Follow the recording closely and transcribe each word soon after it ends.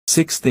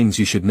6 things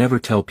you should never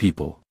tell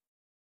people.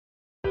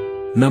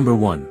 Number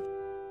 1.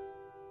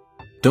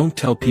 Don't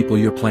tell people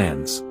your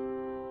plans.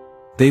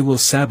 They will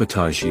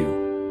sabotage you.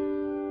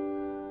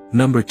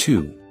 Number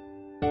 2.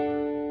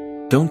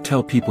 Don't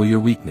tell people your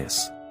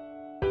weakness.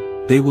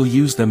 They will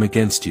use them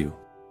against you.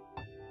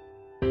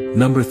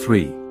 Number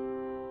 3.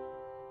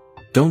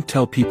 Don't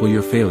tell people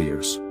your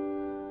failures.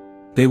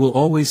 They will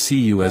always see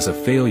you as a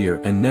failure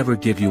and never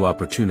give you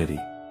opportunity.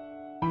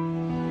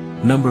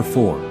 Number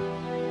 4.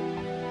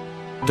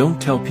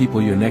 Don't tell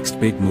people your next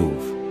big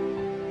move.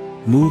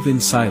 Move in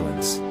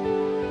silence.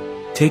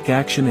 Take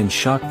action and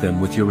shock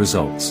them with your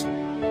results.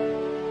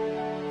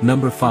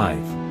 Number 5.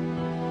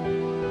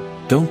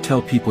 Don't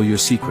tell people your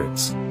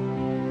secrets.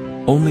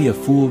 Only a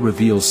fool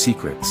reveals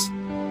secrets.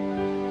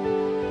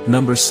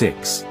 Number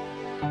 6.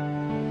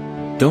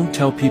 Don't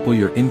tell people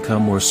your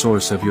income or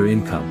source of your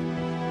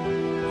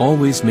income.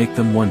 Always make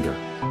them wonder.